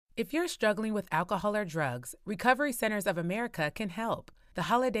If you're struggling with alcohol or drugs, Recovery Centers of America can help. The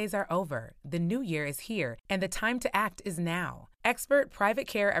holidays are over, the new year is here, and the time to act is now. Expert private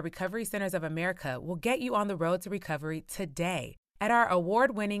care at Recovery Centers of America will get you on the road to recovery today. At our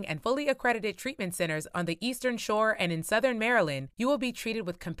award-winning and fully accredited treatment centers on the Eastern Shore and in Southern Maryland, you will be treated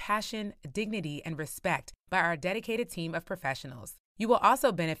with compassion, dignity, and respect by our dedicated team of professionals. You will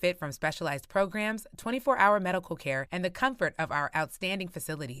also benefit from specialized programs, 24-hour medical care, and the comfort of our outstanding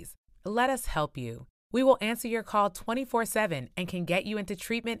facilities. Let us help you. We will answer your call 24/7 and can get you into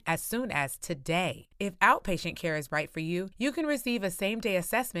treatment as soon as today. If outpatient care is right for you, you can receive a same-day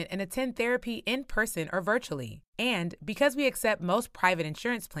assessment and attend therapy in person or virtually. And because we accept most private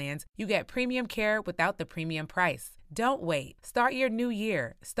insurance plans, you get premium care without the premium price. Don't wait. Start your new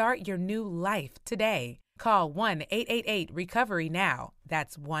year. Start your new life today. Call 1-888-RECOVERY now.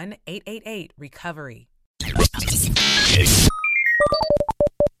 That's 1-888-RECOVERY.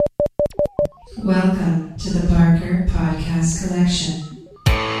 Welcome to the Barker Podcast Collection.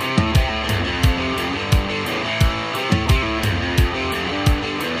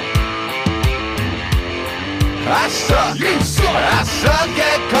 I suck, you suck, I suck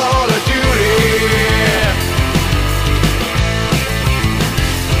at Call of Duty.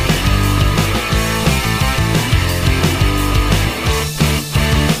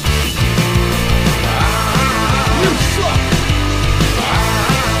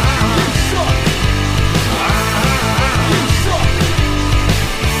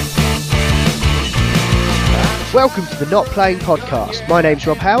 Welcome to the Not Playing Podcast. My name's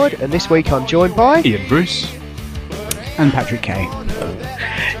Rob Howard, and this week I'm joined by Ian Bruce and Patrick Kay.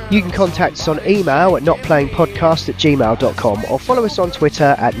 You can contact us on email at notplayingpodcast@gmail.com or follow us on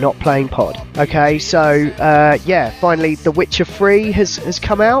Twitter at notplayingpod. Okay, so finally The Witcher 3 has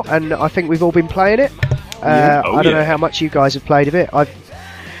come out, and I think we've all been playing it. I don't know how much you guys have played of it.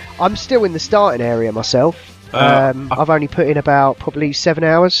 I'm still in the starting area myself. I've only put in about probably 7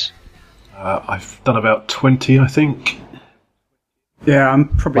 hours. I've done about 20, I think. Yeah, I'm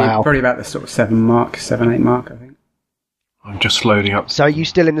probably about the sort of 7, 8 mark, I think. I'm just loading up. So are you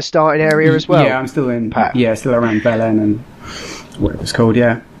still in the starting area as well? Yeah, I'm still in. Pat? Yeah, still around Belen and whatever it's called.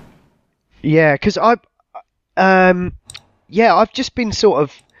 Yeah. Yeah, because I've just been sort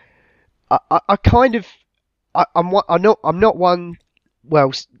of. I'm not one.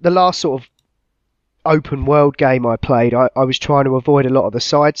 Well, the last sort of open world game I played, I was trying to avoid a lot of the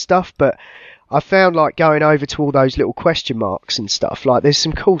side stuff, but I found like going over to all those little question marks and stuff, like there's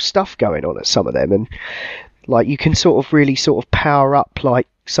some cool stuff going on at some of them, and like you can sort of really sort of power up like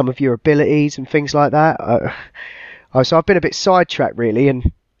some of your abilities and things like that. So I've been a bit sidetracked really,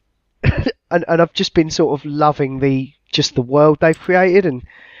 and and I've just been sort of loving the world they've created, and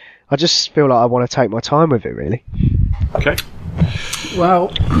I just feel like I want to take my time with it really. Okay.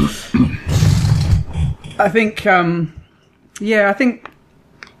 Well, I think, I think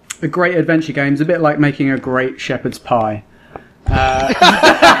a great adventure game is a bit like making a great shepherd's pie.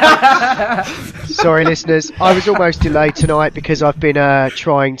 Sorry, listeners, I was almost delayed tonight because I've been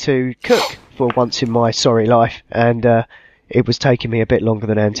trying to cook for once in my sorry life, and it was taking me a bit longer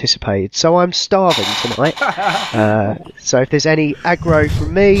than anticipated. So I'm starving tonight. So if there's any aggro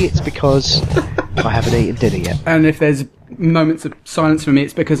from me, it's because I haven't eaten dinner yet. And if there's moments of silence for me,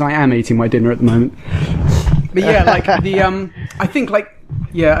 it's because I am eating my dinner at the moment. But yeah, like I think like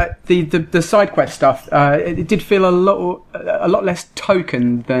the side quest stuff, it did feel a lot less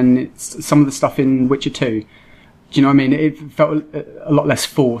token than some of the stuff in Witcher 2. Do you know what I mean? It felt a lot less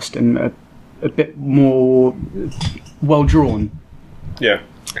forced and a bit more well drawn. Yeah.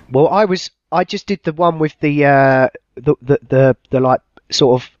 Well, I just did the one with the like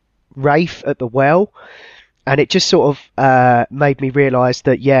sort of Wraith at the well. And it just sort of made me realise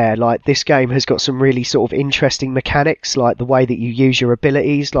that, like this game has got some really sort of interesting mechanics, like the way that you use your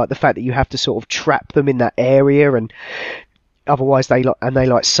abilities, like the fact that you have to sort of trap them in that area, and otherwise they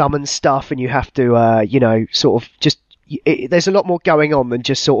summon stuff, and you have to, sort of just. There's a lot more going on than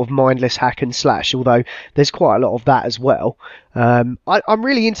just sort of mindless hack and slash, although there's quite a lot of that as well. I'm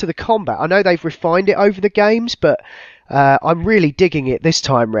really into the combat. I know they've refined it over the games, but I'm really digging it this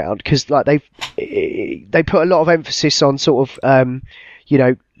time round because like they put a lot of emphasis on sort of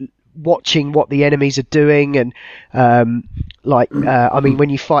watching what the enemies are doing, and I mean when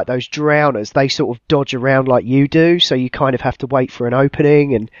you fight those drowners, they sort of dodge around like you do, so you kind of have to wait for an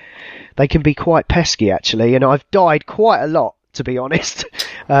opening, and they can be quite pesky actually, and I've died quite a lot to be honest,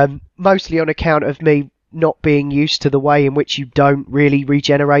 mostly on account of me not being used to the way in which you don't really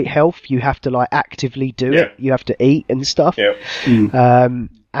regenerate health. You have to like actively do it. You have to eat and stuff.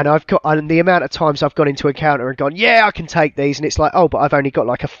 and the amount of times I've gone into a counter and gone, yeah, I can take these, and it's like, oh, but I've only got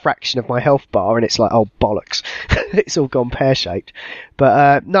like a fraction of my health bar, and it's like, oh, bollocks. It's all gone pear-shaped.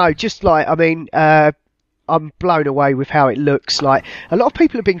 But no, just like, I mean, I'm blown away with how it looks. Like, a lot of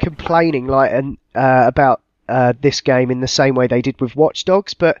people have been complaining about this game in the same way they did with Watch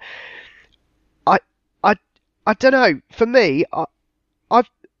Dogs, but I don't know. For me,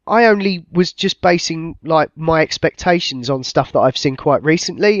 I only was just basing like my expectations on stuff that I've seen quite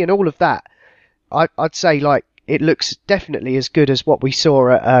recently, and all of that, I'd say like it looks definitely as good as what we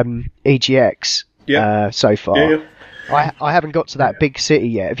saw at EGX so far. Yeah. I haven't got to that big city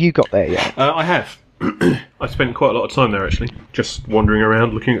yet. Have you got there yet? I have. I spent quite a lot of time there actually, just wandering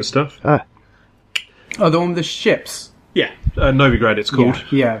around looking at stuff. Oh, the one with the ships. Yeah, Novigrad it's called.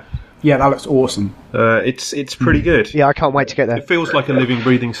 Yeah, that looks awesome. It's pretty good. Yeah, I can't wait to get there. It feels like a living,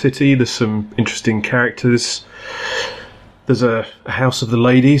 breathing city. There's some interesting characters. There's a House of the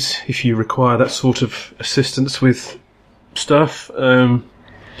Ladies, if you require that sort of assistance with stuff. And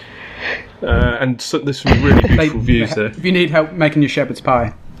so there's some really beautiful views there. If you need help making your shepherd's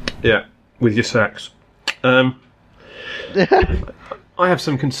pie. Yeah, with your sacks. I have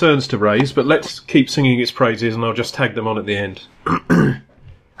some concerns to raise, but let's keep singing its praises and I'll just tag them on at the end.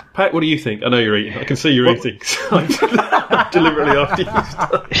 Pat, what do you think? I know you're eating. I can see you're eating. So deliberately after you.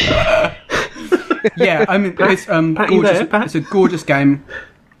 Yeah, I mean, it's Pat, gorgeous. Pat? It's a gorgeous game.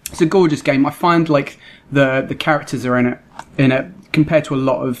 It's a gorgeous game. I find like the characters are in it compared to a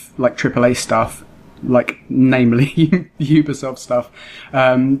lot of like AAA stuff, like namely Ubisoft stuff.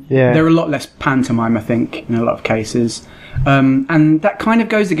 They're a lot less pantomime, I think, in a lot of cases. And that kind of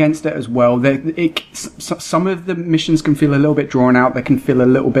goes against it as well. Some of the missions can feel a little bit drawn out. They can feel a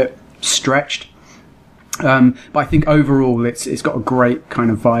little bit stretched. But I think overall, it's got a great kind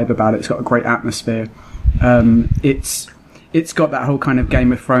of vibe about it. It's got a great atmosphere. It's got that whole kind of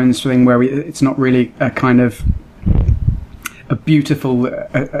Game of Thrones thing where it's not really a kind of a beautiful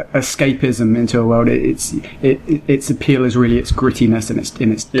escapism into a world. Its appeal is really its grittiness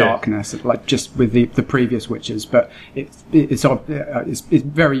and its darkness, like just with the previous Witchers. But it's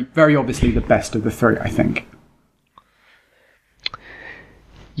very, very obviously the best of the three, I think.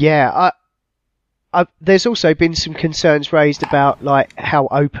 Yeah, there's also been some concerns raised about like how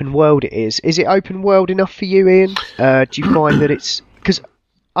open world it is. Is it open world enough for you, Ian? Do you find that it's because?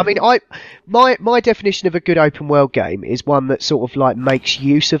 I mean, my definition of a good open world game is one that sort of like makes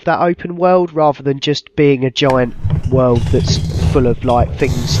use of that open world rather than just being a giant world that's full of like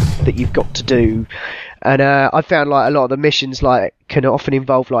things that you've got to do. And I found like a lot of the missions like can often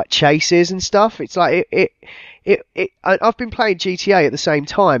involve like chases and stuff. It's like I've been playing GTA at the same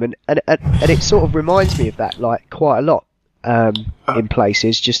time, and it sort of reminds me of that like quite a lot in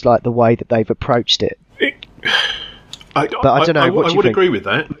places, just like the way that they've approached it. I don't know. I would agree with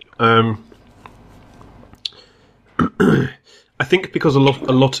that. I think because a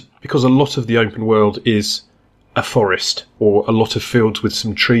lot of the open world is a forest or a lot of fields with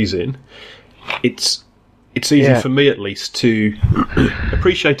some trees in, it's easy for me at least to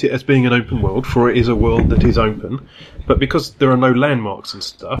appreciate it as being an open world, for it is a world that is open. But because there are no landmarks and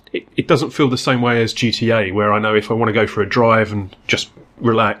stuff, it doesn't feel the same way as GTA, where I know if I want to go for a drive and just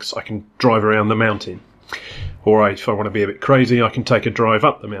relax, I can drive around the mountain. Or if I want to be a bit crazy, I can take a drive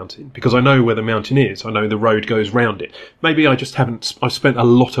up the mountain, because I know where the mountain is. I know the road goes round it. Maybe I just haven't... I've spent a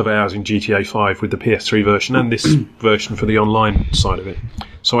lot of hours in GTA 5 with the PS3 version and this version for the online side of it.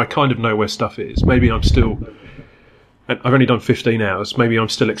 So I kind of know where stuff is. Maybe I'm still... I've only done 15 hours. Maybe I'm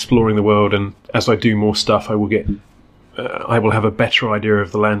still exploring the world, and as I do more stuff, I will get... I will have a better idea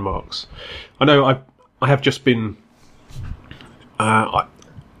of the landmarks. I know I have just been...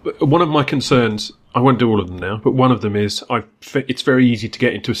 one of my concerns... I won't do all of them now, but one of them is it's very easy to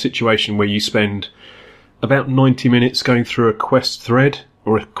get into a situation where you spend about 90 minutes going through a quest thread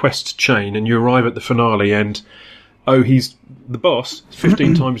or a quest chain, and you arrive at the finale and, oh, he's the boss,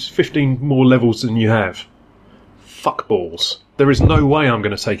 15 more levels than you have. Fuck balls. There is no way I'm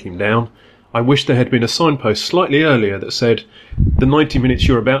going to take him down. I wish there had been a signpost slightly earlier that said, the 90 minutes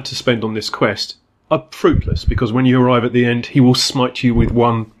you're about to spend on this quest are fruitless, because when you arrive at the end, he will smite you with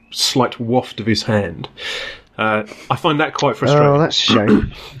one slight waft of his hand. I find that quite frustrating. Oh, that's a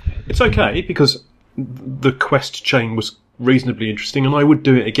shame. It's okay, because the quest chain was reasonably interesting and I would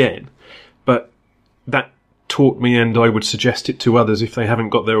do it again, but that taught me, and I would suggest it to others if they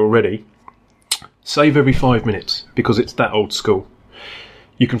haven't got there already, save every 5 minutes, because it's that old school.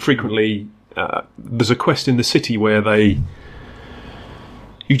 You can frequently... there's a quest in the city where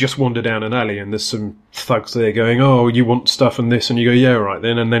you just wander down an alley and there's some thugs there going, oh, you want stuff and this, and you go, yeah, right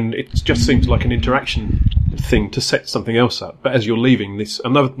then, and then it just seems like an interaction thing to set something else up. But as you're leaving,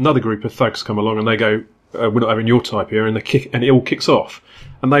 another group of thugs come along and they go, "We're not having your type here," and it all kicks off.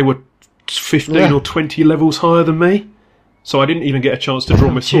 And they were 15 or 20 levels higher than me, so I didn't even get a chance to draw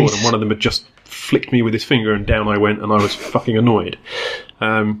my sword. And one of them had just flicked me with his finger, and down I went, and I was fucking annoyed.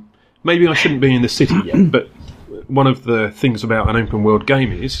 Maybe I shouldn't be in the city yet, but one of the things about an open world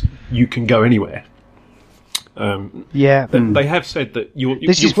game is you can go anywhere. They have said that you'll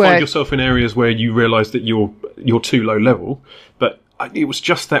find yourself in areas where you realise that you're too low level, but it was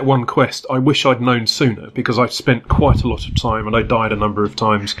just that one quest. I wish I'd known sooner, because I spent quite a lot of time and I died a number of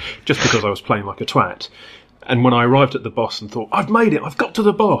times just because I was playing like a twat. And when I arrived at the boss and thought, I've made it, I've got to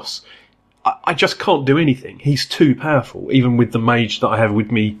the boss, I just can't do anything. He's too powerful, even with the mage that I have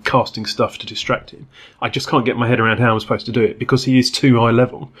with me casting stuff to distract him. I just can't get my head around how I'm supposed to do it, because he is too high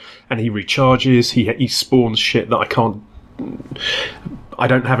level. And he recharges, he spawns shit that I can't... I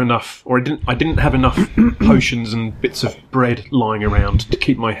don't have enough, or I didn't have enough potions and bits of bread lying around to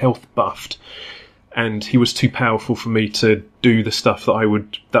keep my health buffed. And he was too powerful for me to do the stuff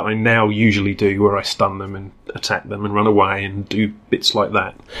that I now usually do, where I stun them and attack them and run away and do bits like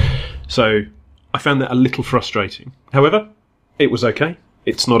that. So I found that a little frustrating. However, it was okay.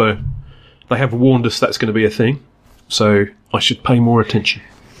 It's not they have warned us that's going to be a thing, so I should pay more attention.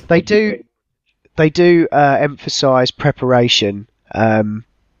 They do emphasise preparation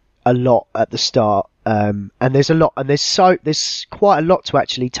a lot at the start, and there's quite a lot to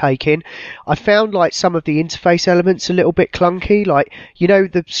actually take in. I found like some of the interface elements a little bit clunky, like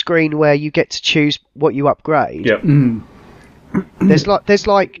the screen where you get to choose what you upgrade. Yep. There's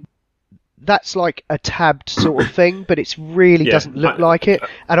like that's like a tabbed sort of thing, but it really doesn't look like it.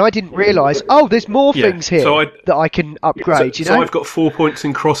 And I didn't realise, there's more things here that I can upgrade. So I've got 4 points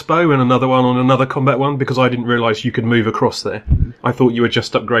in crossbow and another one on another combat one, because I didn't realise you could move across there. I thought you were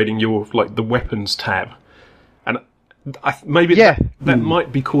just upgrading your the weapons tab, and that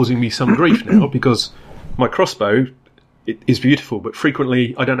might be causing me some grief now, because my crossbow is beautiful, but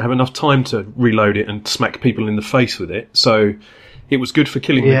frequently I don't have enough time to reload it and smack people in the face with it. So it was good for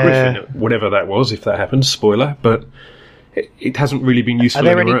killing the griffin, whatever that was, if that happened, spoiler, but it hasn't really been useful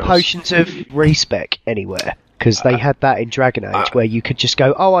anywhere else. Are there any potions of respec anywhere? Because they had that in Dragon Age, where you could just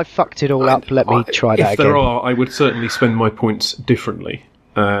go, I fucked it all up, let me try that again. If there are, I would certainly spend my points differently.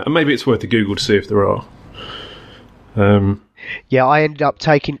 And maybe it's worth a Google to see if there are. I ended up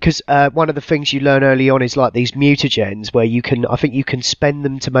taking, because one of the things you learn early on is like these mutagens, where I think you can spend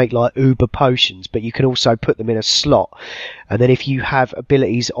them to make like uber potions, but you can also put them in a slot, and then if you have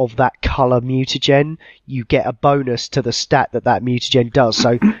abilities of that colour mutagen, you get a bonus to the stat that mutagen does.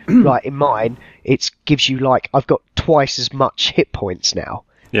 So like in mine, it gives you like, I've got twice as much hit points now,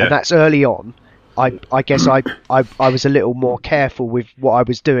 and that's early on. I guess I was a little more careful with what I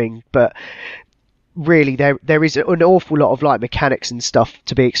was doing, but really there is an awful lot of like mechanics and stuff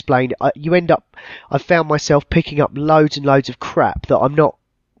to be explained. I found myself picking up loads and loads of crap that I'm not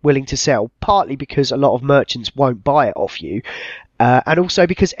willing to sell, partly because a lot of merchants won't buy it off you, and also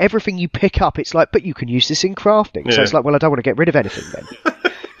because everything you pick up, it's like, but you can use this in crafting. So it's like, well, I don't want to get rid of anything then.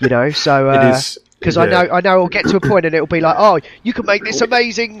 So because I know it'll get to a point and it'll be like, you can make this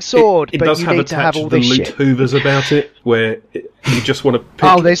amazing sword, but you need to have all this shit. It does have loot hoovers about it, where you just want to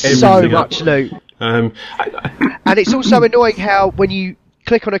pick there's so much loot. And it's also annoying how when you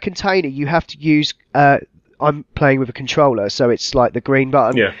click on a container, you have to use... I'm playing with a controller, so it's like the green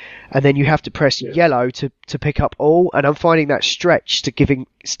button, and then you have to press yellow to pick up all, and I'm finding that stretch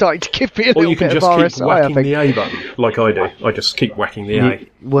starting to give me a little bit of RSI. Or you can just keep whacking the A button, like I do. I just keep whacking the A.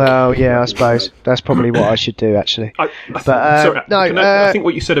 Well, I suppose. That's probably what I should do, actually. I think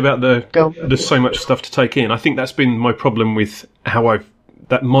what you said about there's so much stuff to take in, I think that's been my problem with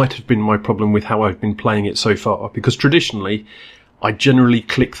that might have been my problem with how I've been playing it so far, because traditionally, I generally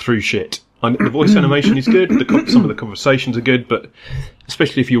click through shit. The voice animation is good, some of the conversations are good, but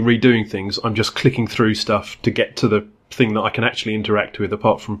especially if you're redoing things, I'm just clicking through stuff to get to the thing that I can actually interact with,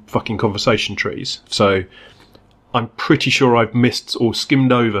 apart from fucking conversation trees. So I'm pretty sure I've missed or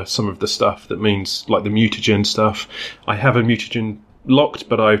skimmed over some of the stuff that means, like the mutagen stuff. I have a mutagen locked,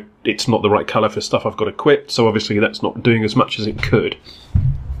 but it's not the right colour for stuff I've got equipped, so obviously that's not doing as much as it could.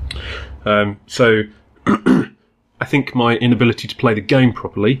 So I think my inability to play the game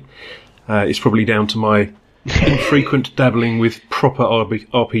properly is probably down to my infrequent dabbling with proper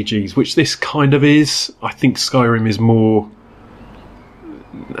RPGs, which this kind of is. I think Skyrim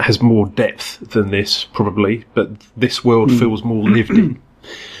has more depth than this, probably, but this world feels more lived in.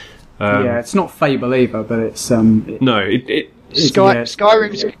 It's not Fable either, but it's Skyrim's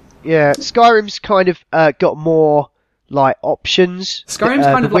kind of got more like options. Skyrim's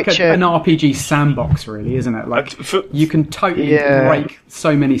kind The of like Witcher- an RPG sandbox, really, isn't it? Like you can totally break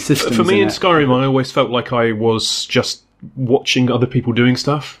so many systems. For me in it. Skyrim, I always felt like I was just watching other people doing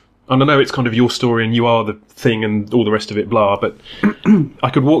stuff. And I know it's kind of your story and you are the thing and all the rest of it, blah, but I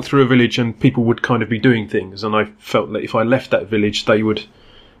could walk through a village and people would kind of be doing things, and I felt that if I left that village, they would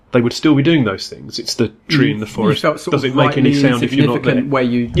still be doing those things. It's the tree in the forest. Does it make any sound if you're not there? Where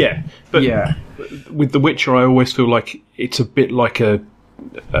you... Yeah, but with The Witcher, I always feel like it's a bit like a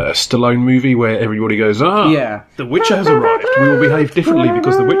Stallone movie where everybody goes, The Witcher has arrived. We will behave differently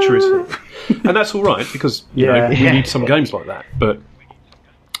because The Witcher is here. And that's all right, because you know, we need some games like that. But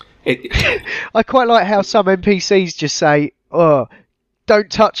I quite like how some NPCs just say, "Oh, don't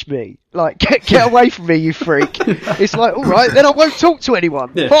touch me! Like, get away from me, you freak!" It's like, all right, then I won't talk to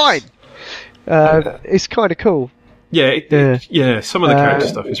anyone. Yeah. Fine. It's kind of cool. Yeah, some of the character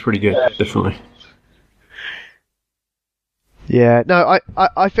stuff is pretty good, definitely. Yeah, no,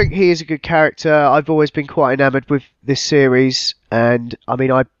 I think he is a good character. I've always been quite enamoured with this series, and I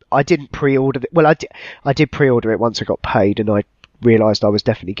mean, I didn't pre-order it. Well, I did pre-order it once I got paid, and I realised I was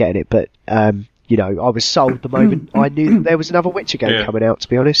definitely getting it. But you know, I was sold the moment I knew that there was another Witcher game coming out. To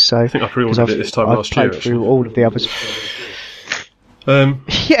be honest, so I think I pre-ordered it this time last year. I've played through all of the others.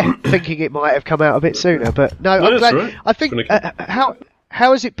 Yeah, thinking it might have come out a bit sooner, but no, I'm glad. Right. I think how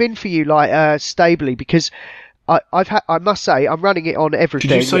has it been for you, like stably? Because I must say, I'm running it on everything.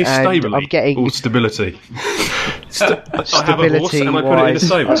 Did you say stably? I'm getting or stability. stability. I have a horse and I put it in a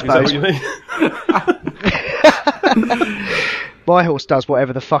stable. Is that what you mean? My horse does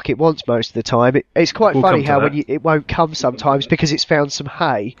whatever the fuck it wants most of the time. It's quite funny how it won't come sometimes because it's found some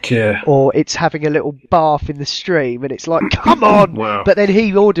hay, or it's having a little bath in the stream, and it's like, come on! Wow. But then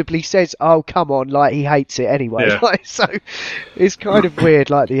he audibly says, "Oh, come on!" Like he hates it anyway. Yeah. Like, so it's kind of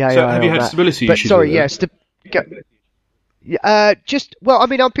weird, like the AI. So have you on had that. stability But issues? sorry, yes. I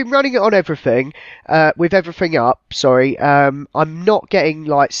mean, I've been running it on everything, with everything up. Sorry, I'm not getting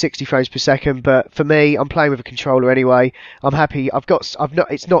like 60 frames per second, but for me, I'm playing with a controller anyway. I'm happy.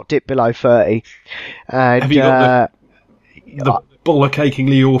 It's not dipped below 30. And have you got the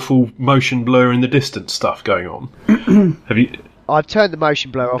bollock-achingly awful motion blur in the distance stuff going on? Have you? I've turned the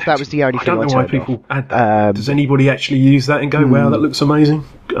motion blur off. That was the only thing I don't know why turned people add that. Does anybody actually use that and go, "Wow, that looks amazing"?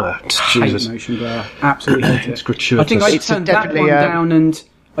 Jesus, hate motion blur. Absolutely hate it. It's gratuitous. I think I turned that one down, and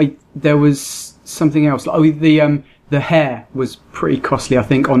there was something else. Oh, the hair was pretty costly, I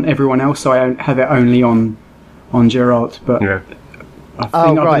think, on everyone else. So I have it only on Geralt. But I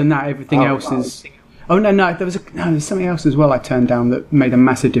think other than that, everything else is. Oh no, there's something else as well I turned down that made a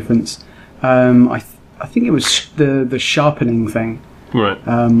massive difference. I think it was the sharpening thing. Right.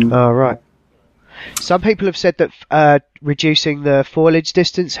 Right. Some people have said that reducing the foliage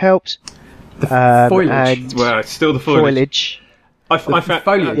distance helps. Foliage. Well, it's still the foliage. I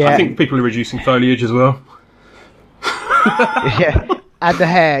think people are reducing foliage as well. Yeah, and the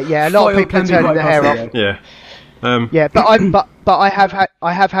hair. Yeah, a lot of people are turning the hair off. Yeah. Yeah, but I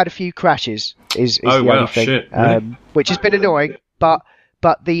have had a few crashes. Is the only thing, shit. Really? Which has been annoying, but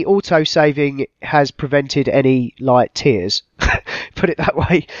the auto saving has prevented any like tears. Put it that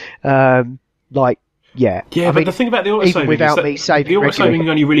way. Yeah, but the thing about the auto-saving without is me saving the auto-saving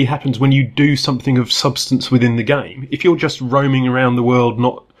only really happens when you do something of substance within the game. If you're just roaming around the world,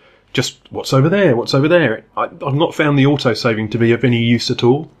 not just what's over there, I've not found the auto-saving to be of any use at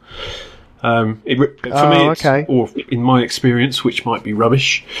all. For me, or in my experience, which might be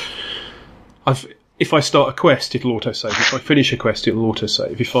rubbish, if I start a quest, it'll autosave. If I finish a quest, it'll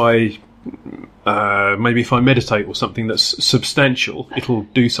autosave. If I meditate or something that's substantial, it'll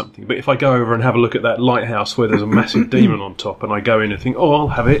do something. But if I go over and have a look at that lighthouse where there's a massive demon on top, and I go in and think, "Oh, I'll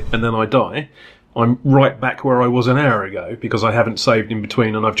have it," and then I die, I'm right back where I was an hour ago because I haven't saved in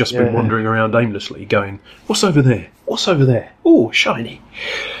between, and I've just been wandering around aimlessly, going, "What's over there? What's over there? Oh, shiny!"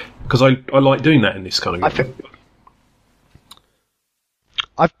 Because I like doing that in this kind of game.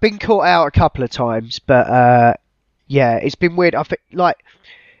 I've been caught out a couple of times, but it's been weird. I think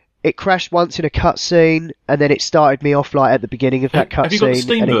it crashed once in a cutscene, and then it started me off like at the beginning of that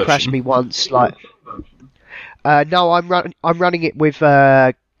cutscene, and it crashed me once. Like, no, I'm running it with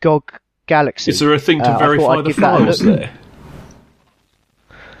GOG Galaxy. Is there a thing to verify the files there?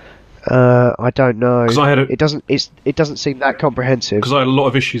 I don't know. It doesn't seem that comprehensive. Because I had a lot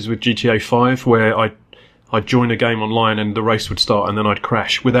of issues with GTA 5 where I'd join a game online and the race would start and then I'd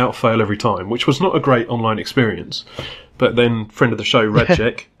crash without fail every time, which was not a great online experience. But then friend of the show,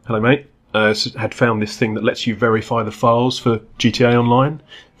 Radchek, hello mate, had found this thing that lets you verify the files for GTA Online.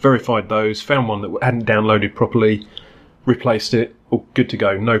 Verified those, found one that hadn't downloaded properly, replaced it, all good to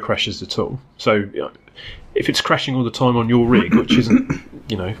go, no crashes at all. So if it's crashing all the time on your rig, which isn't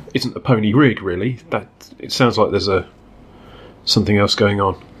a pony rig really, that it sounds like there's something else going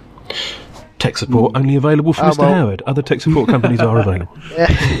on. Tech support only available for Mr. Howard. Other tech support companies are available.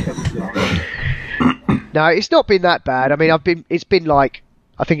 No, it's not been that bad. I mean, it's been like,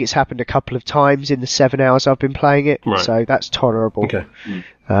 I think it's happened a couple of times in the 7 hours I've been playing it, so that's tolerable. Okay.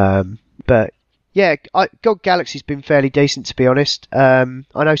 But yeah, God Galaxy's been fairly decent, to be honest. I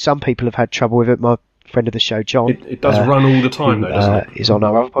know some people have had trouble with it. My friend of the show, John. It does run all the time, though, doesn't it? Is on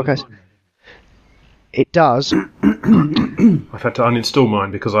our other podcast. It does. I've had to uninstall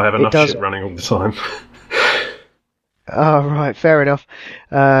mine because I have enough shit running all the time. Oh, right, fair enough.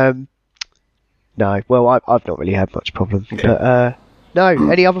 No, well, I've not really had much problem. Okay. But, no,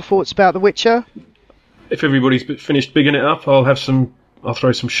 any other thoughts about The Witcher? If everybody's finished bigging it up, I'll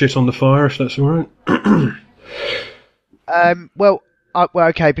throw some shit on the fire, if that's all right. Well,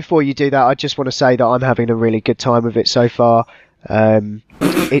 okay, before you do that, I just want to say that I'm having a really good time with it so far.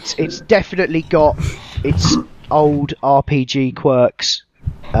 It's definitely got its old RPG quirks,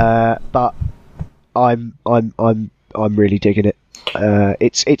 but I'm really digging it.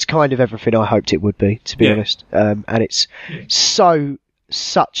 It's kind of everything I hoped it would be, to be honest. And it's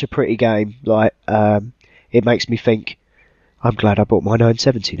such a pretty game. Like, it makes me think, I'm glad I bought my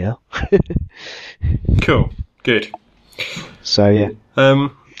 970 now. Cool, good. So yeah. I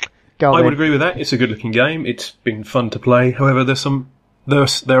would agree with that. It's a good-looking game. It's been fun to play. However, there are some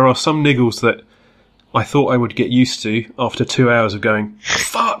niggles that I thought I would get used to after 2 hours of going,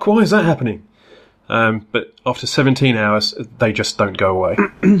 fuck, why is that happening? But after 17 hours, they just don't go away.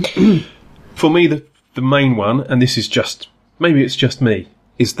 For me, the main one, and this is maybe it's just me,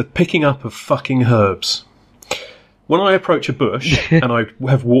 is the picking up of fucking herbs. When I approach a bush, and I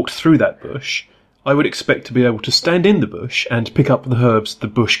have walked through that bush, I would expect to be able to stand in the bush and pick up the herbs the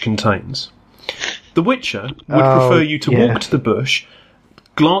bush contains. The Witcher would prefer you to walk to the bush,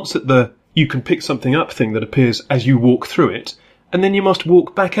 glance at the you can pick something up thing that appears as you walk through it, and then you must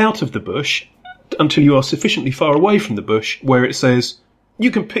walk back out of the bush until you are sufficiently far away from the bush where it says, you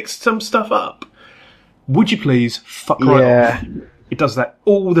can pick some stuff up. Would you please fuck right off? It does that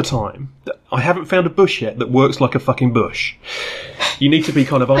all the time. I haven't found a bush yet that works like a fucking bush. You need to be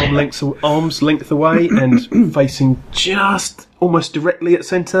kind of arm's length away and facing just almost directly at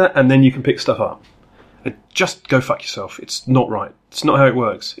centre, and then you can pick stuff up. Just go fuck yourself. It's not right. It's not how it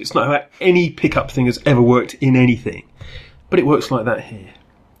works. It's not how any pickup thing has ever worked in anything. But it works like that here.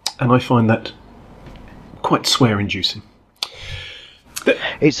 And I find that quite swear-inducing.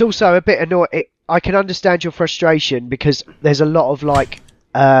 It's also a bit annoying. I can understand your frustration because there's a lot of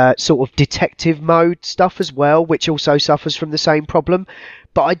sort of detective mode stuff as well, which also suffers from the same problem.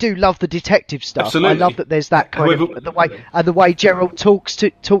 But I do love the detective stuff. Absolutely. I love that there's that kind of the way Geralt talks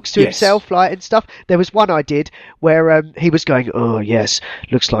to himself, and stuff. There was one I did where he was going, "Oh yes,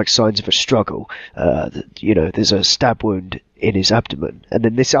 looks like signs of a struggle. There's a stab wound in his abdomen," and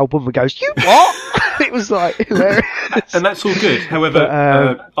then this old woman goes, "You what?" It was like hilarious. And that's all good.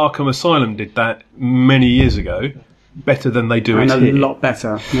 However, Arkham Asylum did that many years ago, better than they do it here. A lot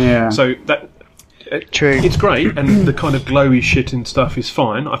better. Yeah. So that. True. It's great, and the kind of glowy shit and stuff is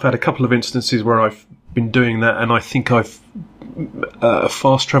fine. I've had a couple of instances where I've been doing that, and I think I've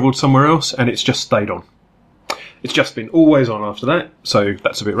fast travelled somewhere else, and it's just stayed on. It's just been always on after that, so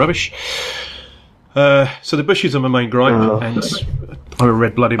that's a bit rubbish. So the bushes are my main gripe, and I'm a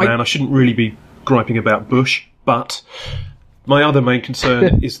red-blooded man. I shouldn't really be griping about bush, but my other main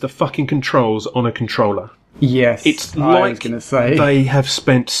concern is the fucking controls on a controller. Yes, it's I was gonna say. They have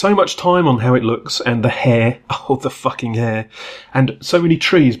spent so much time on how it looks and the hair, the fucking hair, and so many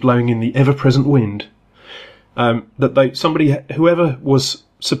trees blowing in the ever-present wind, that whoever was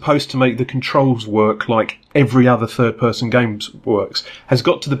supposed to make the controls work like every other third-person game works, has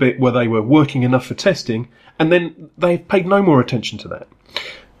got to the bit where they were working enough for testing, and then they've paid no more attention to that.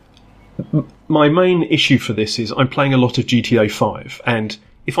 My main issue for this is I'm playing a lot of GTA 5, and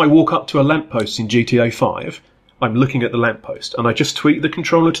if I walk up to a lamppost in GTA 5, I'm looking at the lamppost, and I just tweak the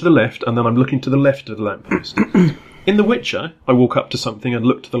controller to the left, and then I'm looking to the left of the lamppost. In The Witcher, I walk up to something and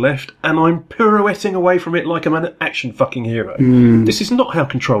look to the left, and I'm pirouetting away from it like I'm an action fucking hero. This is not how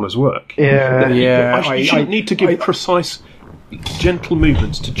controllers work. You shouldn't need to give precise, gentle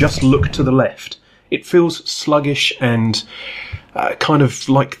movements to just look to the left. It feels sluggish and kind of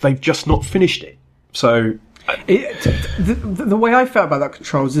like they've just not finished it. So... The way I felt about that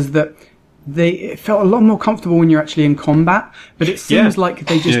controls is that it felt a lot more comfortable when you're actually in combat, but it seems like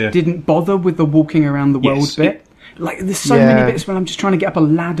they just didn't bother with the walking around the world bit. like there's so many bits when I'm just trying to get up a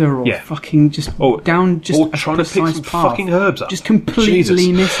ladder or fucking just down just or a trying to pick precise some path, fucking herbs up. just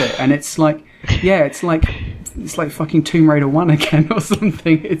completely miss it, and it's like it's like fucking Tomb Raider 1 again or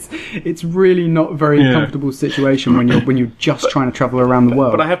something. It's really not a very comfortable situation when you're just trying to travel around the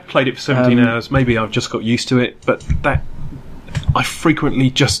world. But I have played it for 17 hours. Maybe I've just got used to it. But that I frequently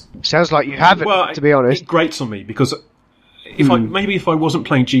just sounds like you haven't. To be honest, it grates on me because if I wasn't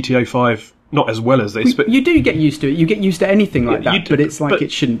playing GTA 5 not as well as this, but you do get used to it. You get used to anything like that, but it's like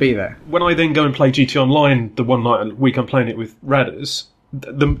it shouldn't be there. When I then go and play GT Online the one night a week I'm playing it with Radders,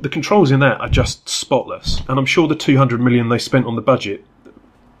 the controls in that are just spotless. And I'm sure the 200 million they spent on the budget,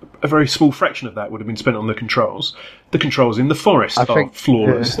 a very small fraction of that would have been spent on the controls. The controls in The Forest are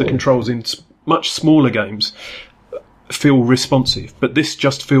flawless. The controls in much smaller games feel responsive. But this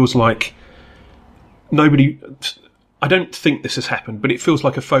just feels like nobody... I don't think this has happened, but it feels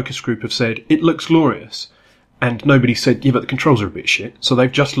like a focus group have said, it looks glorious. And nobody said, yeah, but the controls are a bit shit. So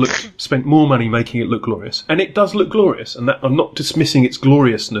they've just spent more money making it look glorious. And it does look glorious. And that, I'm not dismissing its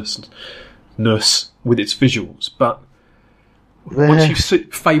gloriousness with its visuals. But once you've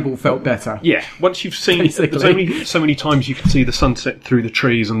seen... Fable felt better. Yeah. Once you've seen... There's only so many times you can see the sunset through the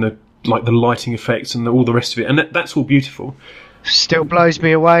trees and the lighting effects and all the rest of it. And that's all beautiful. Still blows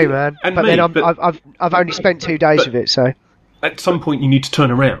me away, man. And but I've only spent 2 days with it, so... At some point you need to turn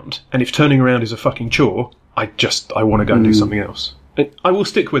around. And if turning around is a fucking chore... I want to go and do something else. And I will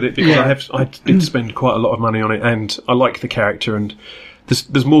stick with it because I did spend quite a lot of money on it, and I like the character, and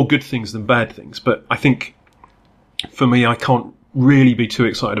there's more good things than bad things. But I think for me, I can't really be too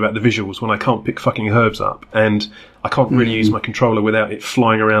excited about the visuals when I can't pick fucking herbs up, and I can't really use my controller without it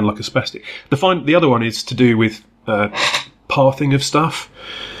flying around like a spastic. The other one is to do with pathing of stuff.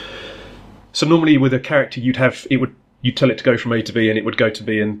 So normally with a character, you'd tell it to go from A to B, and it would go to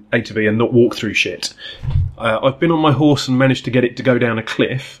B and A to B and not walk through shit. I've been on my horse and managed to get it to go down a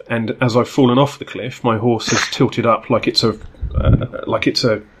cliff, and as I've fallen off the cliff, my horse has tilted up like it's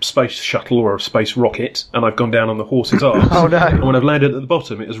a space shuttle or a space rocket, and I've gone down on the horse's arse. Oh no! And when I've landed at the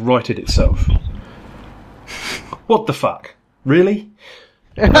bottom, it has righted itself. What the fuck? Really?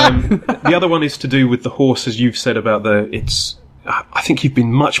 The other one is to do with the horse, as you've said about I think you've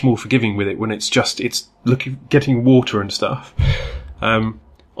been much more forgiving with it when it's getting water and stuff.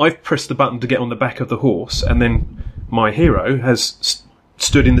 I've pressed the button to get on the back of the horse, and then my hero has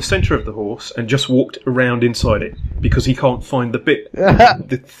stood in the centre of the horse and just walked around inside it because he can't find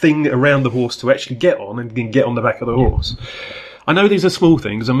the thing around the horse to actually get on and then get on the back of the horse. I know these are small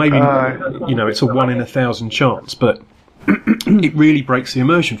things, and maybe it's a 1 in 1,000 chance, but it really breaks the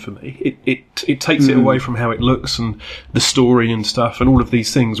immersion for me. It takes it away from how it looks and the story and stuff and all of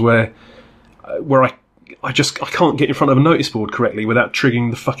these things where I can't get in front of a notice board correctly without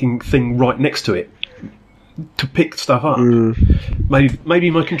triggering the fucking thing right next to it to pick stuff up. Maybe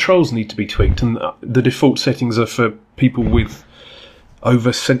my controls need to be tweaked, and the default settings are for people with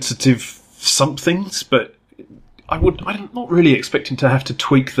oversensitive somethings, but I'm not really expecting to have to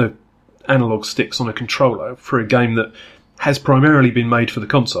tweak the analog sticks on a controller for a game that has primarily been made for the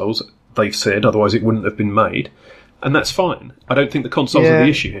consoles, they've said, otherwise it wouldn't have been made, and that's fine. I don't think the consoles are the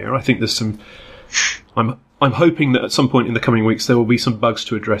issue here. I think there's some... I'm hoping that at some point in the coming weeks there will be some bugs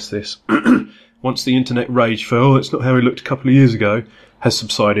to address this. Once the internet rage for, it's not how it looked a couple of years ago, has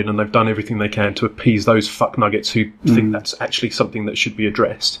subsided, and they've done everything they can to appease those fuck nuggets who think that's actually something that should be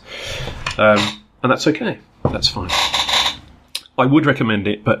addressed. And that's okay. That's fine. I would recommend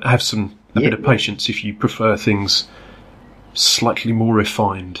it, but have a bit of patience if you prefer things slightly more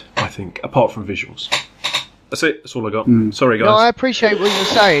refined, I think, apart from visuals. That's it. That's all I got. Sorry, guys. No, I appreciate what you're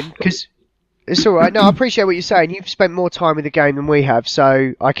saying, because it's all right. No, I appreciate what you're saying. You've spent more time with the game than we have,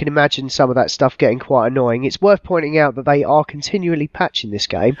 so I can imagine some of that stuff getting quite annoying. It's worth pointing out that they are continually patching this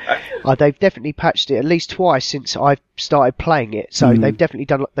game. They've definitely patched it at least twice since I've started playing it. So they've definitely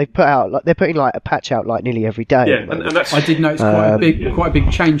done. They've put out. They're putting a patch out nearly every day. Yeah, and that's. I did notice quite a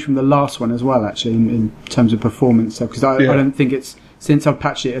big change from the last one as well, actually, in terms of performance. Because I don't think it's since I've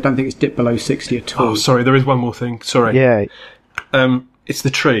patched it. I don't think it's dipped below 60 at all. Oh, sorry. There is one more thing. Sorry. Yeah. It's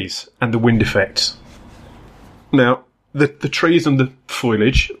the trees and the wind effects. Now, the trees and the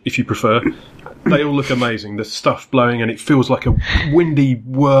foliage, if you prefer, they all look amazing. The stuff blowing, and it feels like a windy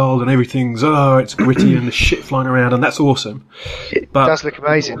world, and everything's it's gritty and the shit flying around, and that's awesome. It does look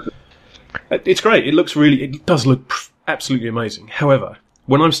amazing. It's great. It does look absolutely amazing. However,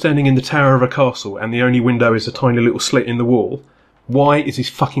 when I'm standing in the tower of a castle and the only window is a tiny little slit in the wall, why is his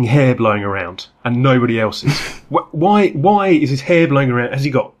fucking hair blowing around and nobody else's? Why is his hair blowing around? Has he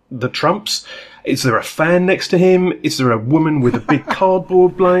got the trumps? Is there a fan next to him? Is there a woman with a big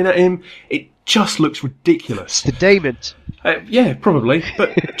cardboard blowing at him? It just looks ridiculous. The demons. Yeah, probably.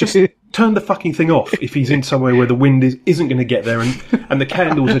 But just turn the fucking thing off if he's in somewhere where the wind isn't going to get there, and the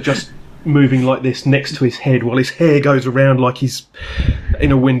candles are just moving like this next to his head while his hair goes around like he's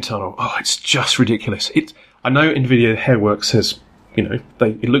in a wind tunnel. Oh, it's just ridiculous. I know NVIDIA Hairworks has,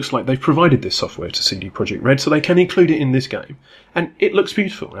 it looks like they've provided this software to CD Projekt Red, so they can include it in this game. And it looks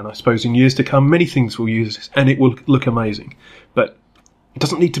beautiful, and I suppose in years to come, many things will use this, and it will look amazing. But it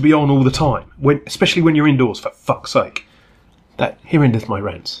doesn't need to be on all the time, especially when you're indoors, for fuck's sake. Here endeth my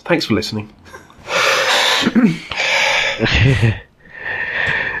rants. Thanks for listening.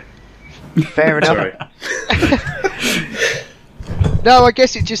 Fair enough. Sorry. No, I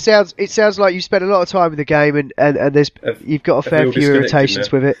guess it sounds like you spent a lot of time with the game, and you've got a fair few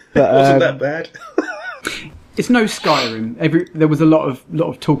irritations with it. But wasn't that bad? It's no Skyrim. There was a lot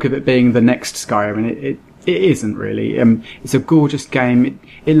of talk of it being the next Skyrim, and it isn't really. It's a gorgeous game.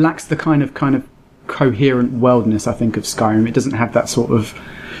 It lacks the kind of coherent worldness, I think, of Skyrim. It doesn't have that sort of,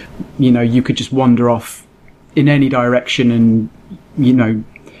 you could just wander off in any direction and,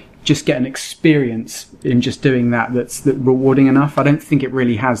 just get an experience in just doing that's rewarding enough. I don't think it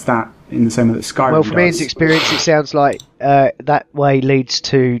really has that in the same way that Skyrim Well, from Ian's experience, it sounds like that way leads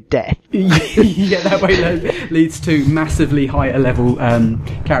to death. Yeah, that way leads to massively higher level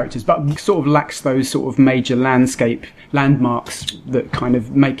characters, but sort of lacks those sort of major landmarks that kind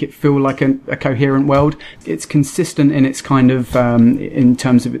of make it feel like a coherent world. It's consistent in its kind of in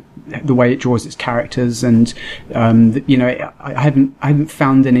terms of the way it draws its characters, and I haven't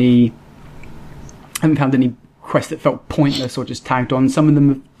found any quests that felt pointless or just tagged on. Some of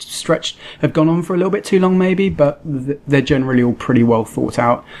them have gone on for a little bit too long, maybe, but they're generally all pretty well thought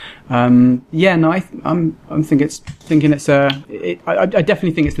out. I'm thinking it's I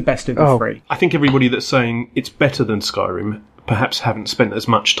definitely think it's the best of the three. I think everybody that's saying it's better than Skyrim perhaps haven't spent as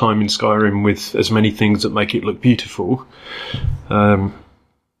much time in Skyrim with as many things that make it look beautiful.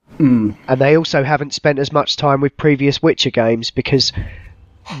 And they also haven't spent as much time with previous Witcher games, because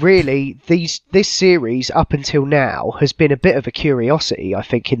really this series up until now has been a bit of a curiosity, I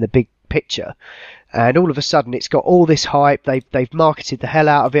think, in the big picture. And all of a sudden it's got all this hype. They've marketed the hell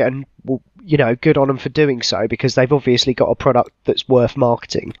out of it, and good on them for doing so, because they've obviously got a product that's worth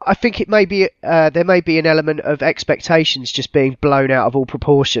marketing. I think it may be there may be an element of expectations just being blown out of all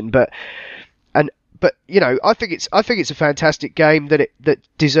proportion, but I think it's a fantastic game that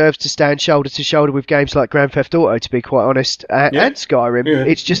deserves to stand shoulder to shoulder with games like Grand Theft Auto, to be quite honest, and Skyrim. Yeah.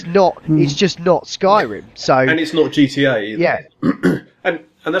 It's just not Skyrim. So, and it's not GTA either. Yeah.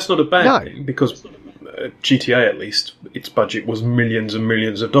 and that's not a bad thing, because GTA, at least, its budget was millions and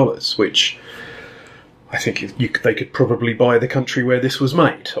millions of dollars, which I think they could probably buy the country where this was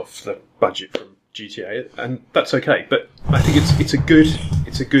made off the budget from GTA, and that's okay. But I think it's a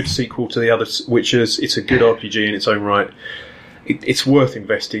good sequel to the other Witchers. It's a good RPG in its own right. It's worth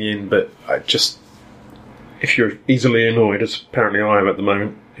investing in, but if you're easily annoyed, as apparently I am at the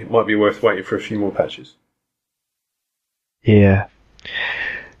moment, it might be worth waiting for a few more patches. Yeah.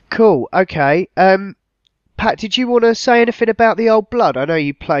 Cool. Okay. Pat, did you want to say anything about the Old Blood? I know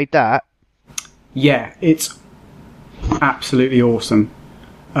you played that. Yeah, it's absolutely awesome.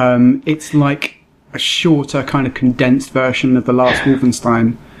 It's like a shorter, kind of condensed version of the last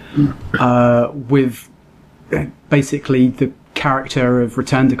Wolfenstein, with basically the character of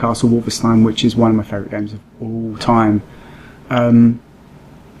Return to Castle Wolfenstein, which is one of my favourite games of all time.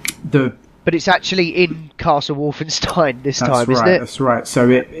 But it's actually in Castle Wolfenstein this time, isn't it? That's right.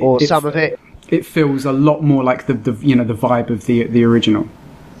 So some of it. It feels a lot more like the vibe of the original.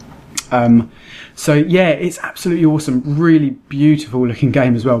 So yeah, it's absolutely awesome. Really beautiful looking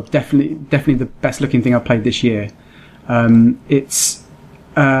game as well. Definitely the best looking thing I've played this year. It's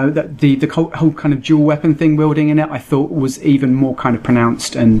the whole kind of dual weapon thing wielding in it, I thought was even more kind of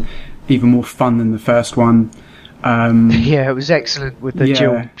pronounced and even more fun than the first one. Yeah, it was excellent with the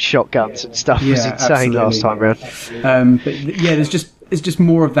dual shotguns and stuff. It was insane last time round. But yeah, there's just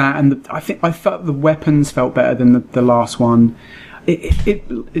more of that, and I felt the weapons felt better than the last one.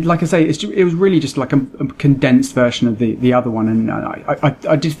 It like I say, it was really just like a condensed version of the other one, and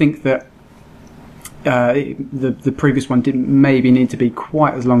I did think that the previous one didn't maybe need to be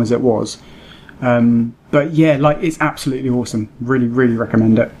quite as long as it was, but yeah, like it's absolutely awesome. Really, really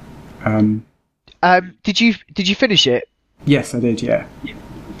recommend it. Did you finish it? Yes, I did. Yeah,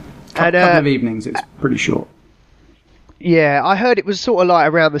 couple of evenings. It's pretty short. Yeah, I heard it was sort of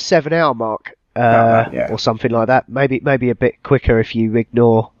like around the 7-hour mark. Or something like that. Maybe a bit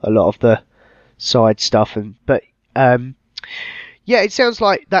Yeah, it sounds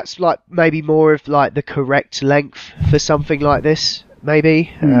like that's like maybe more of like the correct length for something like this.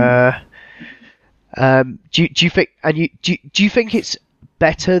 Maybe. Do you think? And do you think it's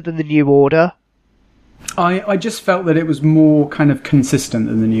better than the New Order? I just felt that it was more kind of consistent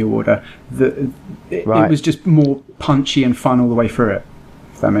than the New Order. It was just more punchy and fun all the way through it,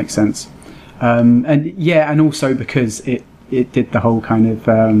 if that makes sense. And also because it did the whole kind of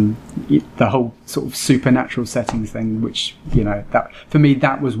the whole sort of supernatural settings thing, which, you know, that for me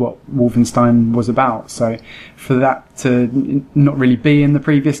that was what Wolfenstein was about. So for that to not really be in the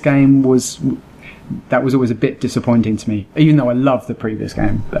previous game was always a bit disappointing to me, even though I love the previous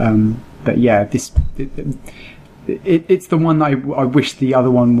game. But yeah, it's the one that I wish the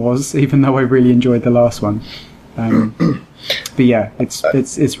other one was, even though I really enjoyed the last one. But yeah,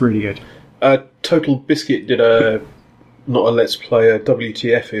 it's really good. Total Biscuit did not a Let's Play, a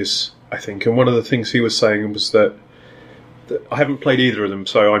WTF is, I think, and one of the things he was saying was that I haven't played either of them,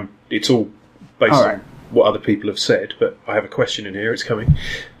 so it's all based on what other people have said, but I have a question in here, it's coming.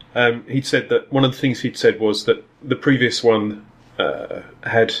 He'd said that one of the things he'd said was that the previous one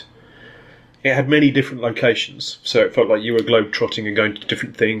had many different locations, so it felt like you were globe-trotting and going to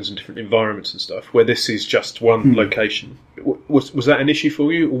different things and different environments and stuff, where this is just one location. Was that an issue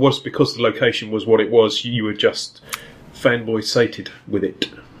for you, or was because the location was what it was, you were just fanboy sated with it?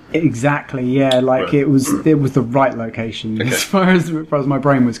 Exactly, yeah, like it was the right location as far as my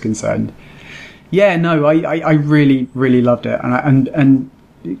brain was concerned. Yeah, no, I really, really loved it, and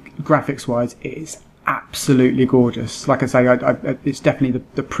graphics-wise, it is absolutely gorgeous. Like I say, it's definitely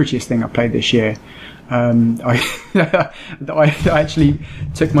the prettiest thing I've played this year. I actually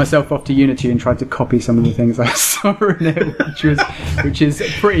took myself off to Unity and tried to copy some of the things I saw in it, which is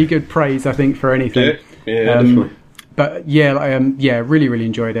pretty good praise, I think, for anything. Yeah, definitely. But yeah, really, really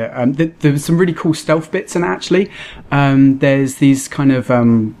enjoyed it. There was some really cool stealth bits, and actually, there's these kind of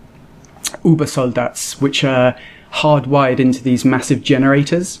Ubersoldats which are hardwired into these massive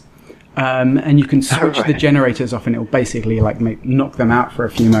generators. And you can switch the generators off and it'll basically like knock them out for a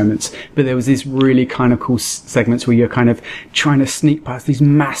few moments. But there was these really kind of cool segments where you're kind of trying to sneak past these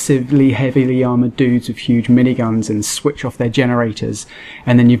massively heavily armoured dudes with huge miniguns and switch off their generators,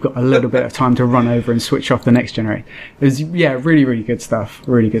 and then you've got a little bit of time to run over and switch off the next generator. It was, yeah, really, really good stuff,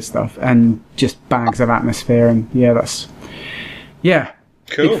 and just bags of atmosphere, and cool.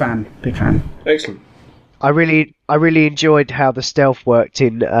 Big fan. Excellent. I really enjoyed how the stealth worked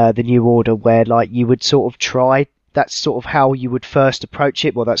in the New Order, where like you would sort of try. That's sort of how you would first approach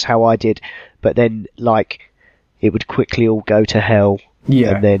it. Well, that's how I did, but then like it would quickly all go to hell,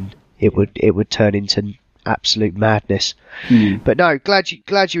 and then it would turn into absolute madness. But no, glad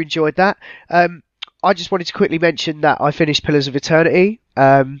you enjoyed that. I just wanted to quickly mention that I finished Pillars of Eternity.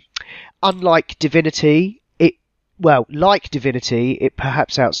 Unlike Divinity, like Divinity, it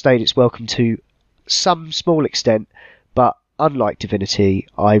perhaps outstayed its welcome to some small extent, but unlike Divinity,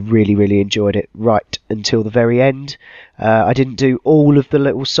 I really, really enjoyed it right until the very end. I didn't do all of the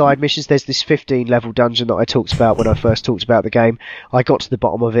little side missions. There's this 15 level dungeon that I talked about when I first talked about the game. I got to the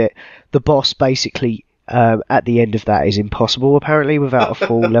bottom of it. The boss basically at the end of that is impossible apparently without a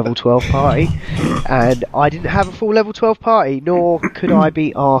full level 12 party, and I didn't have a full level 12 party, nor could I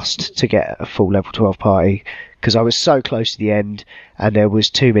be asked to get a full level 12 party because I was so close to the end and there was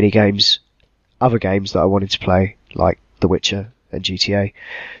too many other games that I wanted to play, like The Witcher and GTA.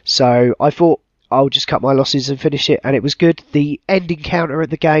 So I thought I'll just cut my losses and finish it, and it was good. The end encounter at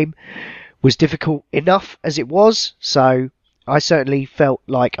the game was difficult enough as it was, so I certainly felt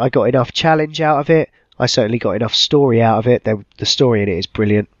like I got enough challenge out of it. I certainly got enough story out of it. The story in it is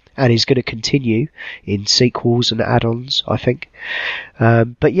brilliant and is going to continue in sequels and add-ons, I think.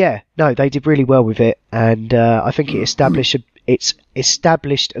 But yeah, no, they did really well with it, and I think it's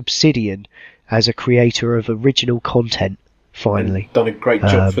established Obsidian as a creator of original content, finally. And done a great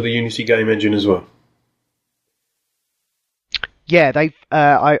job for the Unity game engine as well. Yeah,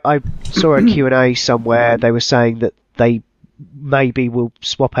 I saw a Q&A somewhere. They were saying that they maybe will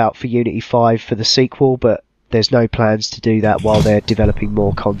swap out for Unity 5 for the sequel, but there's no plans to do that while they're developing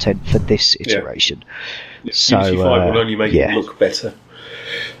more content for this iteration. Yeah. So, Unity 5 will only make it look better,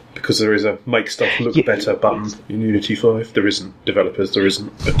 because there is a make stuff look better button in Unity 5. There isn't. Developers, there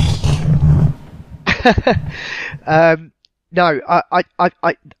isn't. No,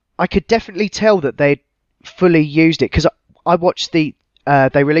 I could definitely tell that they'd fully used it, because I watched they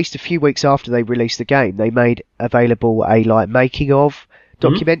released a few weeks after they released the game. They made available a making of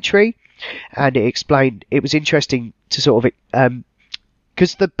documentary, and it explained. It was interesting to sort of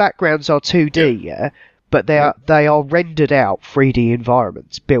because the backgrounds are 2D, but they are rendered out 3D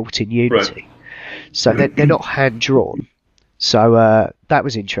environments built in Unity, so they're not hand drawn. So that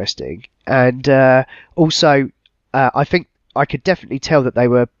was interesting. And also, I think I could definitely tell that they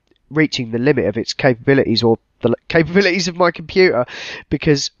were reaching the limit of its capabilities, or the capabilities of my computer,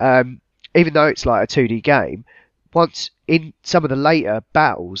 because even though it's like a 2D game, once in some of the later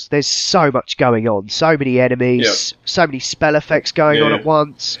battles, there's so much going on, so many enemies, so many spell effects going on at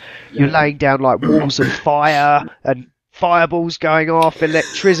once. You're laying down like walls of fire and fireballs going off,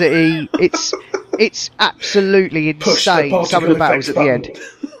 electricity. It's absolutely insane, some of the battles at the end.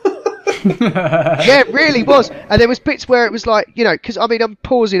 Yeah, it really was. And there was bits where it was like, you know, because I mean, I'm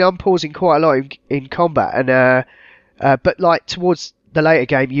pausing quite a lot in combat, and but like towards the later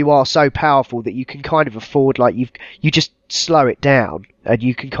game, you are so powerful that you can kind of afford, like, you just slow it down, and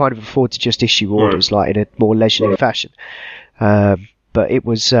you can kind of afford to just issue orders like in a more leisurely fashion. But it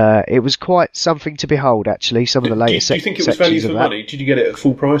was quite something to behold, actually. Some of the later sections. Do you think it was value for money? Did you get it at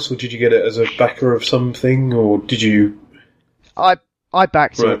full price, or did you get it as a backer of something, or did you? I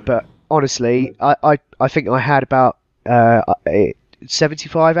backed it, but honestly, I think I had about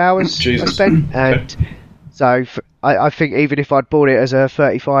 75 hours I spent, and so I think even if I'd bought it as a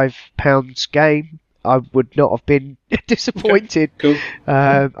 £35 game, I would not have been disappointed. Okay, cool.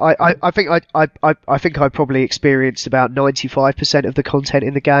 I think I probably experienced about 95% of the content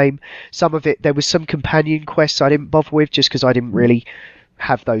in the game. Some of it, there was some companion quests I didn't bother with just because I didn't really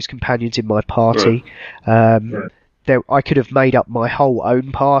have those companions in my party. Right. I could have made up my whole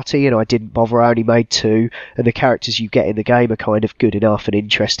own party, and I didn't bother. I only made 2, and the characters you get in the game are kind of good enough and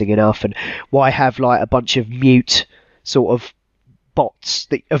interesting enough. And why have like a bunch of mute sort of bots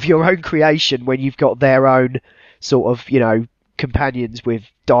of your own creation when you've got their own sort of, you know, companions with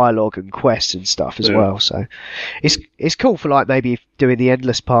dialogue and quests and stuff as well. So it's cool for like maybe doing the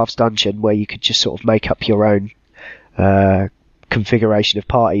Endless Paths dungeon where you could just sort of make up your own configuration of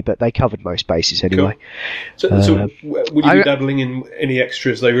party, but they covered most bases anyway. Cool. So would you be dabbling in any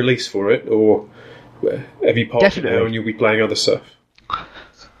extras they release for it, or have you parked it now and you'll be playing other stuff?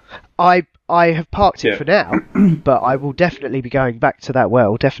 I have parked it for now, but I will definitely be going back to that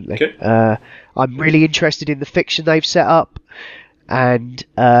world, definitely. Okay. I'm really interested in the fiction they've set up, and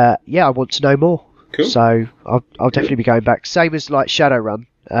I want to know more. Cool. So I'll definitely be going back. Same as like Shadowrun,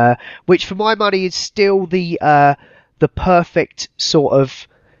 which for my money is still the perfect sort of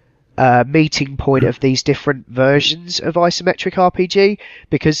meeting point of these different versions of isometric RPG,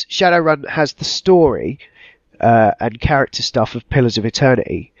 because Shadowrun has the story and character stuff of Pillars of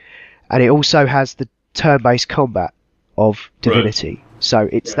Eternity, and it also has the turn-based combat of Divinity. Right. So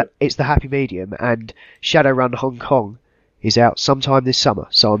it's the happy medium, and Shadowrun Hong Kong is out sometime this summer,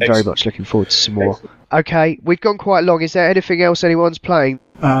 so I'm very much looking forward to some more. Okay, we've gone quite long. Is there anything else anyone's playing?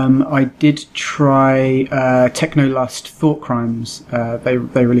 I did try Technolust Thought Crimes. They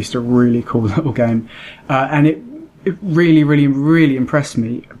released a really cool little game, and it really, really, really impressed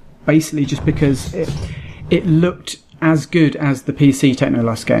me, basically just because it looked as good as the PC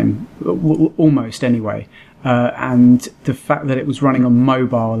Technolust game, almost anyway. And the fact that it was running on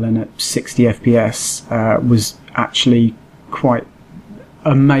mobile and at 60 FPS was actually quite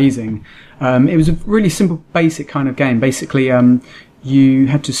amazing. It was a really simple, basic kind of game. Basically, you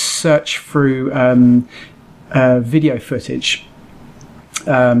had to search through video footage,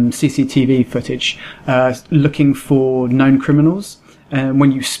 CCTV footage, looking for known criminals. And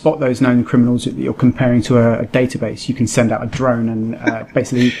when you spot those known criminals that you're comparing to a database, you can send out a drone and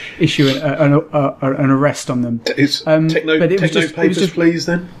basically issue an arrest on them. Papers, please,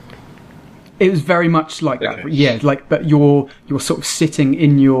 then? It was very much like that. Yeah, but you're sort of sitting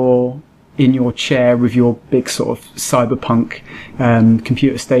in your chair with your big sort of cyberpunk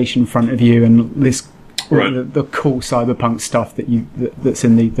computer station in front of you, and this the cool cyberpunk stuff that's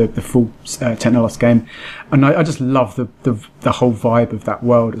in the full Technolust game, and I just love the whole vibe of that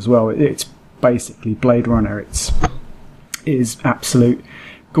world as well. It's basically Blade Runner. It is absolute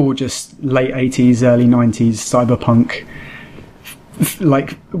gorgeous late 80s, early 90s cyberpunk,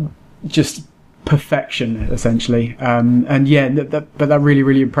 like just perfection essentially. But that really,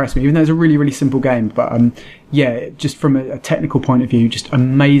 really impressed me, even though it's a really, really simple game. But just from a technical point of view, just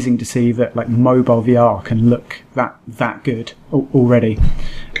amazing to see that like mobile VR can look that good already.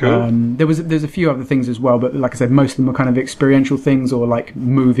 Cool. There's a few other things as well, but like I said, most of them are kind of experiential things or like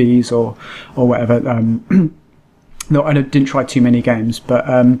movies or whatever. No, I didn't try too many games, but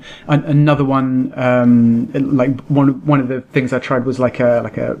another one, like one of the things I tried was like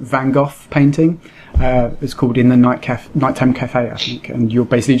a Van Gogh painting. It's called In the Nighttime Cafe, I think, and you're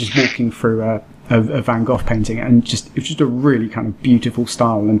basically just walking through a Van Gogh painting, and it's just a really kind of beautiful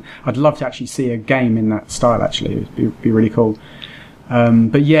style. And I'd love to actually see a game in that style. Actually, it'd be really cool.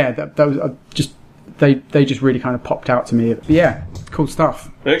 But yeah, that was just they just really kind of popped out to me. But yeah, cool stuff.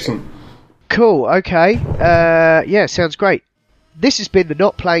 Excellent. Cool. Okay. Yeah, sounds great. This has been the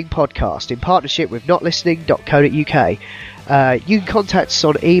Not Playing Podcast in partnership with notlistening.co.uk. You can contact us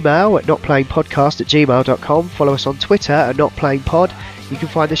on email at notplayingpodcast@gmail.com. Follow us on Twitter at notplayingpod. You can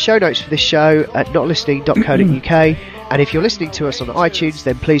find the show notes for this show at notlistening.co.uk. And if you're listening to us on iTunes,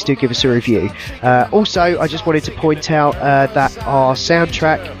 then please do give us a review. Also, I just wanted to point out that our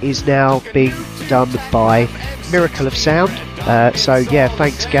soundtrack is now being done by Miracle of Sound. So yeah,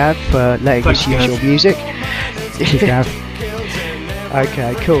 thanks Gav for letting us use your music. Thank you, Gav.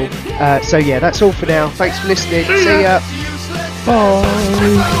 Okay, cool. So yeah, that's all for now. Thanks for listening. See ya. Bye.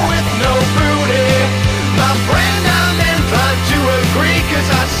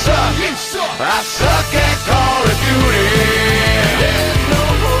 I suck at Call of Duty. There's no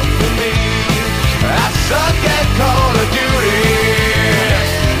hope for me. I suck at Call of Duty.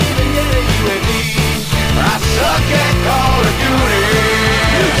 I suck at Call of Duty.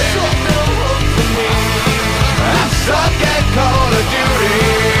 There's no hope for me. I suck at Call of Duty.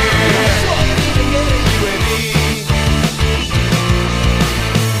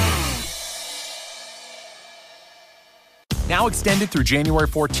 Now extended through January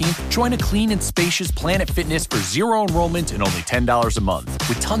 14th, join a clean and spacious Planet Fitness for zero enrollment and only $10 a month.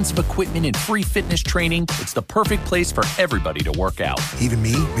 With tons of equipment and free fitness training, it's the perfect place for everybody to work out. Even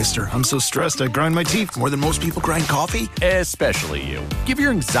me, mister, I'm so stressed I grind my teeth more than most people grind coffee. Especially you. Give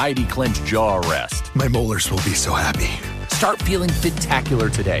your anxiety-clenched jaw a rest. My molars will be so happy. Start feeling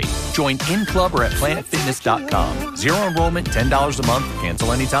fit-tacular today. Join in club or at planetfitness.com. Zero enrollment, $10 a month,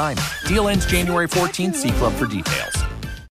 cancel anytime. Deal ends January 14th. See club for details.